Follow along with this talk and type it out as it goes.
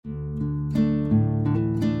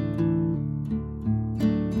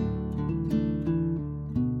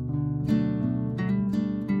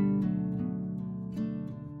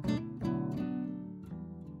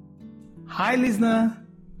Hi listener,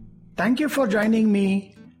 thank you for joining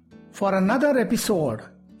me for another episode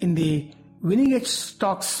in the Winning Edge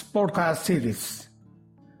Talks podcast series.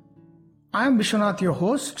 I am Vishwanath, your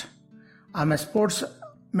host. I am a sports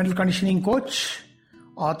mental conditioning coach,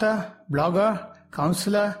 author, blogger,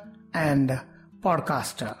 counselor and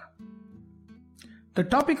podcaster. The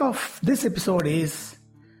topic of this episode is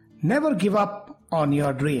Never Give Up on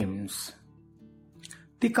Your Dreams.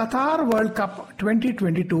 The Qatar World Cup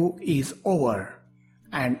 2022 is over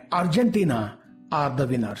and Argentina are the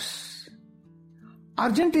winners.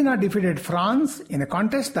 Argentina defeated France in a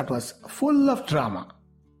contest that was full of drama.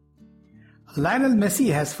 Lionel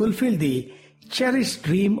Messi has fulfilled the cherished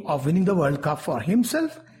dream of winning the World Cup for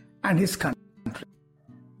himself and his country.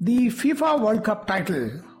 The FIFA World Cup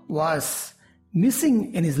title was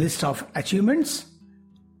missing in his list of achievements,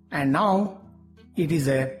 and now it is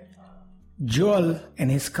a jewel in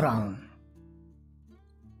his crown.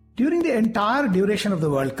 During the entire duration of the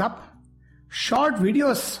World Cup, short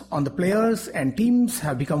videos on the players and teams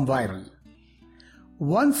have become viral.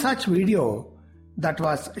 One such video that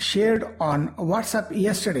was shared on WhatsApp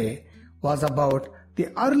yesterday was about the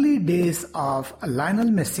early days of Lionel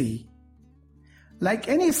Messi. Like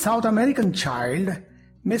any South American child,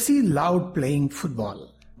 Messi loved playing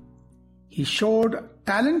football. He showed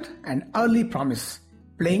talent and early promise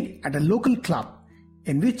playing at a local club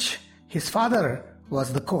in which his father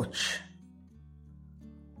was the coach.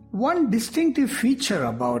 One distinctive feature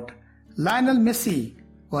about Lionel Messi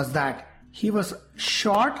was that he was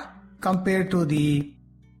short compared to the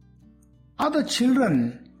other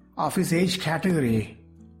children of his age category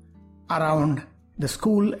around the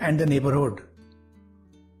school and the neighborhood.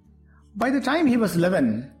 By the time he was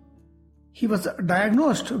 11, he was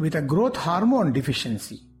diagnosed with a growth hormone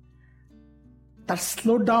deficiency that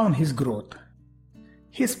slowed down his growth.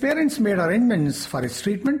 His parents made arrangements for his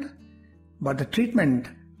treatment, but the treatment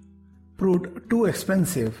proved too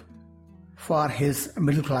expensive for his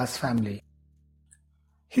middle-class family.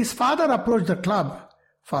 His father approached the club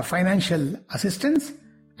for financial assistance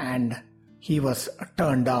and he was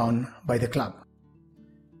turned down by the club.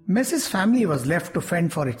 Messi's family was left to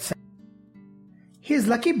fend for itself. His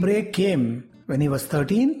lucky break came when he was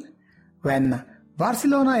 13, when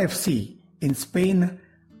Barcelona FC in Spain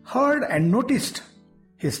heard and noticed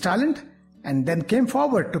his talent and then came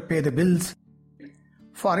forward to pay the bills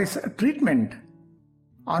for his treatment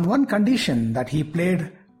on one condition, that he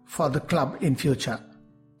played for the club in future.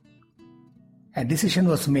 A decision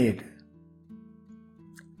was made.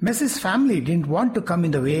 Messi's family didn't want to come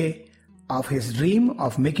in the way of his dream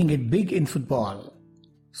of making it big in football,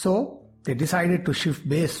 so they decided to shift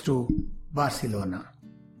base to Barcelona.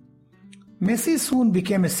 Messi soon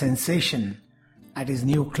became a sensation at his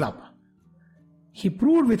new club. He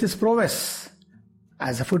proved with his prowess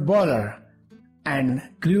as a footballer and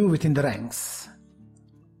grew within the ranks.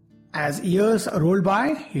 As years rolled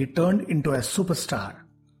by, he turned into a superstar,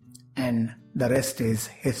 and the rest is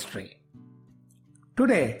history.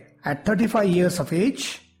 Today, at 35 years of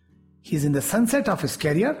age, he is in the sunset of his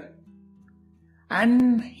career,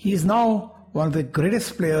 and he is now one of the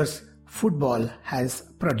greatest players football has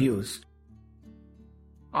produced.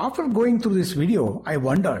 After going through this video, I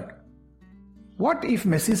wondered, what if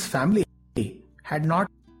Messi's family had not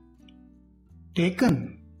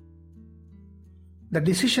taken the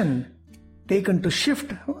decision taken to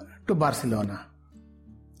shift to Barcelona?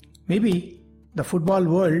 Maybe the football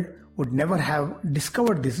world would never have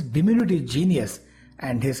discovered this diminutive genius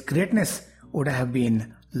and his greatness would have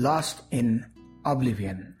been lost in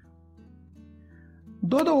oblivion.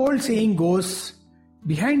 Though the old saying goes,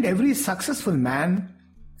 behind every successful man,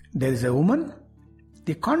 there is a woman,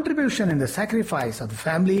 the contribution and the sacrifice of the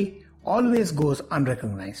family always goes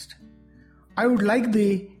unrecognized. I would like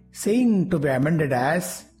the saying to be amended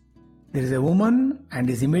as, there is a woman and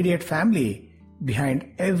his immediate family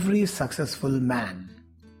behind every successful man.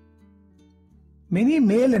 Many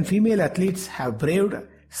male and female athletes have braved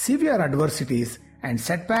severe adversities and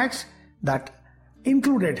setbacks that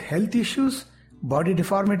included health issues, body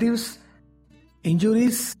deformities,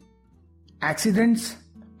 injuries, accidents,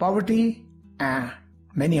 poverty, and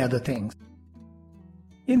many other things.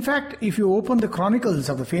 In fact, if you open the chronicles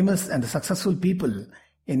of the famous and the successful people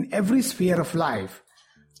in every sphere of life,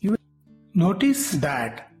 you will notice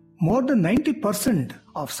that more than 90%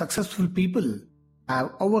 of successful people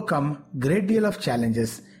have overcome a great deal of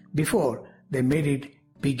challenges before they made it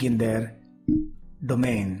big in their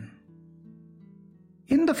domain.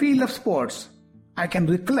 In the field of sports, I can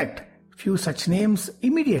recollect few such names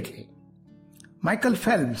immediately. Michael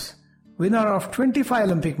Phelps, winner of 25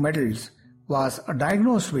 Olympic medals, was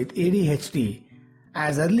diagnosed with ADHD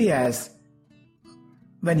as early as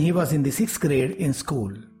when he was in the 6th grade in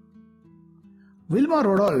school. Wilma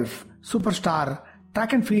Rudolph, superstar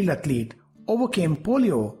track and field athlete, overcame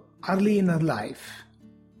polio early in her life.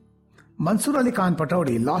 Mansur Ali Khan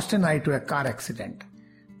Pataudi lost an eye to a car accident,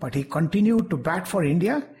 but he continued to bat for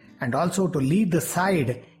India and also to lead the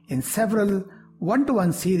side in several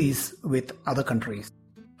one-to-one series with other countries.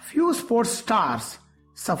 Few sports stars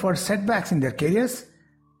suffered setbacks in their careers,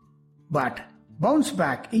 but bounced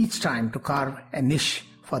back each time to carve a niche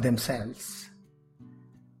for themselves.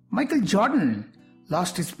 Michael Jordan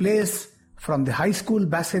lost his place from the high school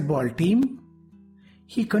basketball team.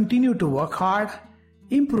 He continued to work hard,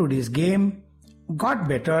 improved his game, got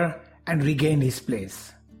better, and regained his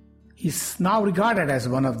place. He is now regarded as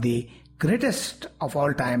one of the greatest of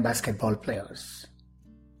all-time basketball players.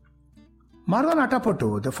 Marwan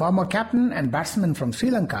Atapattu, the former captain and batsman from Sri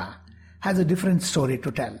Lanka, has a different story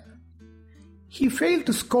to tell. He failed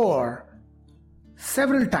to score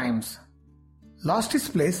several times, lost his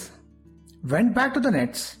place, went back to the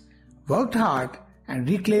nets, worked hard, and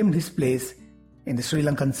reclaimed his place in the Sri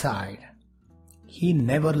Lankan side. He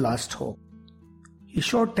never lost hope. He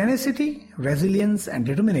showed tenacity, resilience, and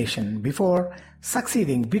determination before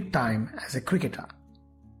succeeding big time as a cricketer.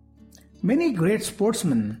 Many great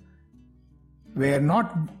sportsmen were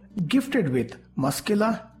not gifted with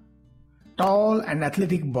muscular, tall, and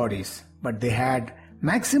athletic bodies, but they had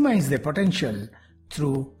maximized their potential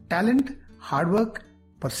through talent, hard work,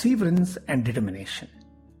 perseverance, and determination.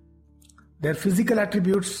 Their physical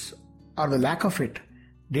attributes, or the lack of it,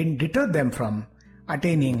 didn't deter them from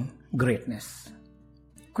attaining greatness.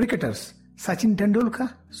 Cricketers Sachin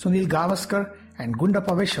Tendulkar, Sunil Gavaskar, and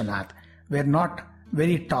Gundappa Vishwanath were not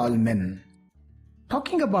very tall men.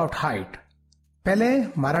 Talking about height, Pele,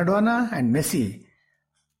 Maradona, and Messi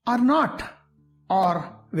are not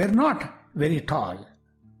or were not very tall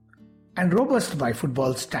and robust by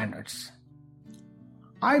football standards.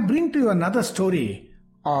 I bring to you another story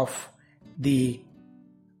of the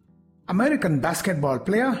American basketball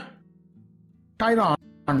player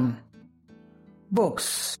Tyrone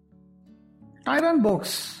Brooks. Tyrone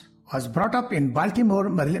Brooks was brought up in Baltimore,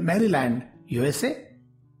 Maryland, USA.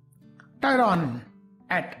 Tyrone,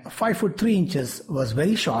 at 5 foot 3 inches, was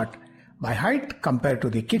very short by height compared to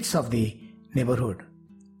the kids of the neighborhood.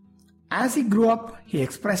 As he grew up, he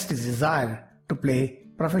expressed his desire to play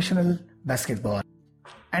professional basketball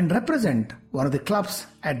and represent one of the clubs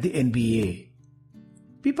at the NBA.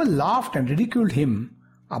 People laughed and ridiculed him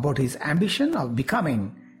about his ambition of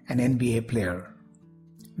becoming an NBA player.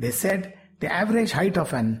 They said the average height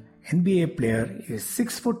of an NBA player is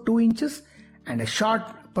 6 foot 2 inches, and a short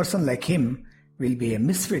person like him will be a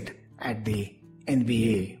misfit at the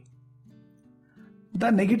NBA.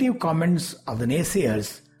 The negative comments of the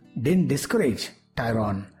naysayers didn't discourage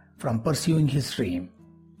Tyrone from pursuing his dream.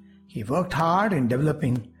 He worked hard in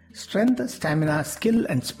developing strength, stamina, skill,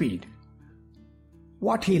 and speed.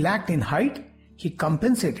 What he lacked in height, he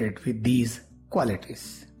compensated with these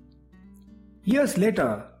qualities. Years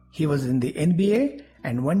later, he was in the NBA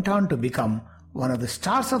and went on to become one of the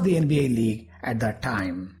stars of the NBA league at that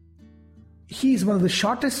time. He is one of the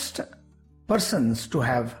shortest persons to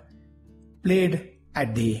have played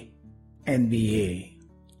at the NBA.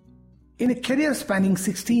 In a career spanning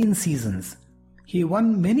 16 seasons, he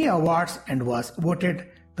won many awards and was voted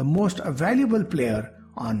the most valuable player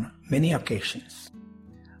on many occasions.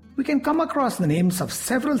 We can come across the names of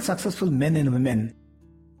several successful men and women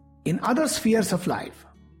in other spheres of life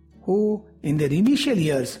who in their initial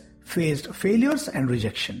years faced failures and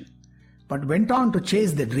rejection, but went on to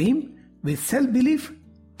chase their dream with self-belief,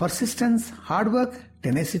 persistence, hard work,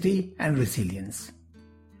 tenacity, and resilience.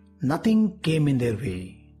 Nothing came in their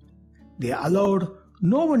way. They allowed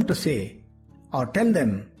no one to say or tell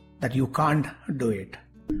them that you can't do it.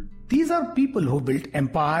 These are people who built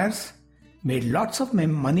empires, made lots of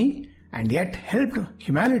money, and yet helped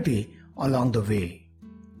humanity along the way.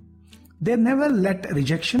 They never let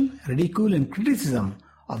rejection, ridicule, and criticism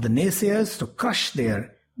of the naysayers to crush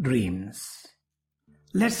their dreams.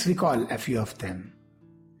 Let's recall a few of them.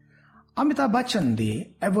 Amitabh Bachchan,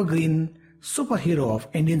 the evergreen superhero of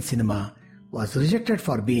Indian cinema, was rejected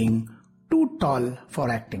for being too tall for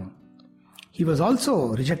acting. He was also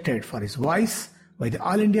rejected for his voice by the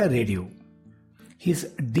All India Radio. His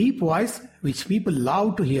deep voice, which people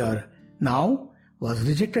love to hear now, was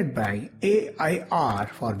rejected by AIR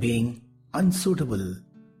for being unsuitable.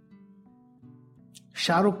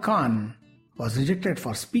 Shah Rukh Khan was rejected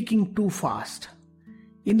for speaking too fast.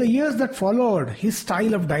 In the years that followed, his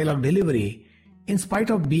style of dialogue delivery, in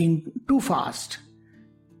spite of being too fast,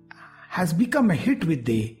 has become a hit with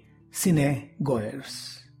the cine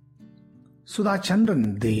goers. Sudha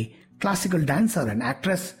Chandran, the classical dancer and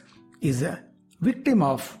actress, is a victim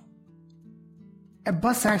of a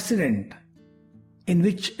bus accident in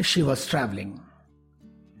which she was traveling.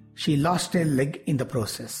 She lost a leg in the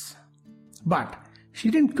process. But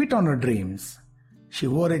she didn't quit on her dreams. She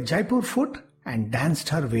wore a Jaipur foot and danced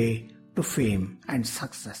her way to fame and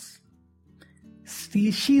success.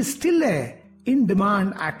 She is still a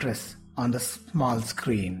in-demand actress on the small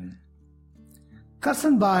screen.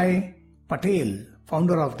 Karsanbhai Patel,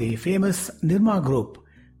 founder of the famous Nirma Group,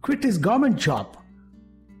 quit his government job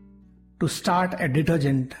to start a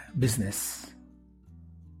detergent business.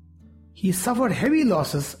 He suffered heavy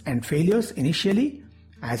losses and failures initially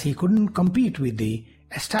as he couldn't compete with the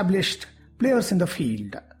established players in the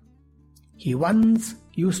field. He once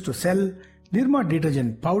used to sell Nirma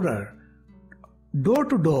detergent powder door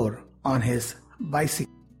to door on his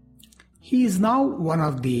bicycle. He is now one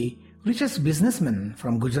of the richest businessmen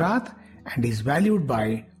from Gujarat and is valued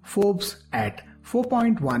by Forbes at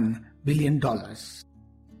 $4.1 billion.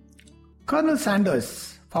 Colonel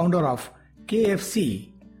Sanders, founder of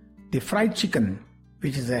KFC, the fried chicken,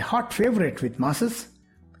 which is a hot favorite with masses,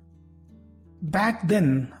 back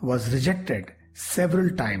then was rejected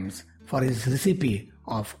several times for his recipe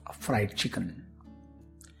of fried chicken.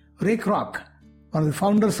 Ray Kroc, one of the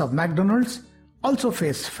founders of McDonald's, also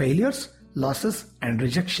faced failures, losses and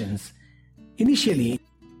rejections. Initially,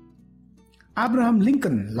 Abraham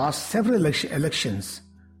Lincoln lost several elections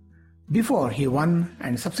before he won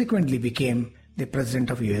and subsequently became the President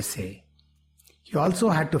of USA. He also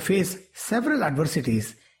had to face several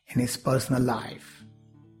adversities in his personal life.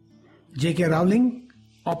 J.K. Rowling,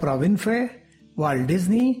 Oprah Winfrey, Walt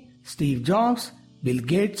Disney, Steve Jobs, Bill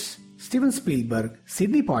Gates, Steven Spielberg,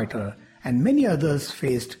 Sidney Poitier, and many others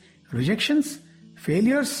faced rejections,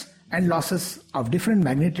 failures, and losses of different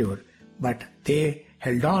magnitude, but they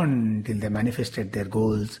held on till they manifested their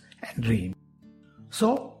goals and dreams.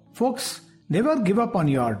 So, folks, never give up on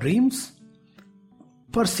your dreams.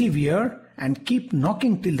 Persevere and keep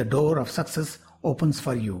knocking till the door of success opens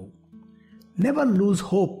for you. Never lose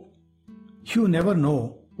hope. You never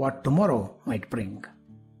know what tomorrow might bring.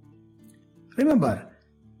 Remember,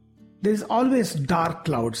 there is always dark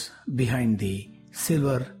clouds behind the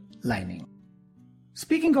silver lining.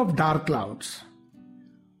 Speaking of dark clouds,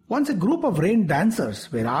 once a group of rain dancers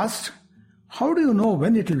were asked, "How do you know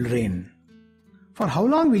when it will rain? For how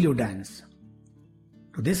long will you dance?"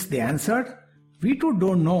 To this they answered, "We too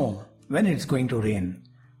don't know when it's going to rain,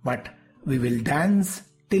 but we will dance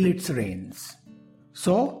till it rains."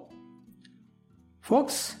 So,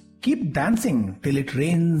 folks, keep dancing till it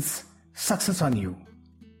rains success on you.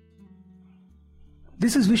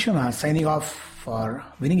 This is Vishwanath signing off for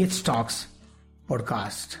Winning Edge Talks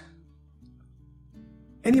podcast.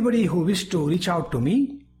 Anybody who wishes to reach out to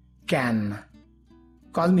me can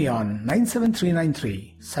call me on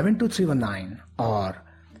 97393-72319 or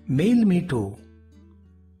mail me to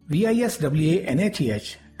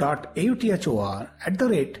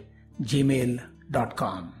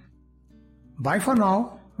viswanathor@gmail.com. Bye for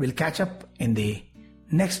now. We'll catch up in the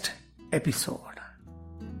next episode.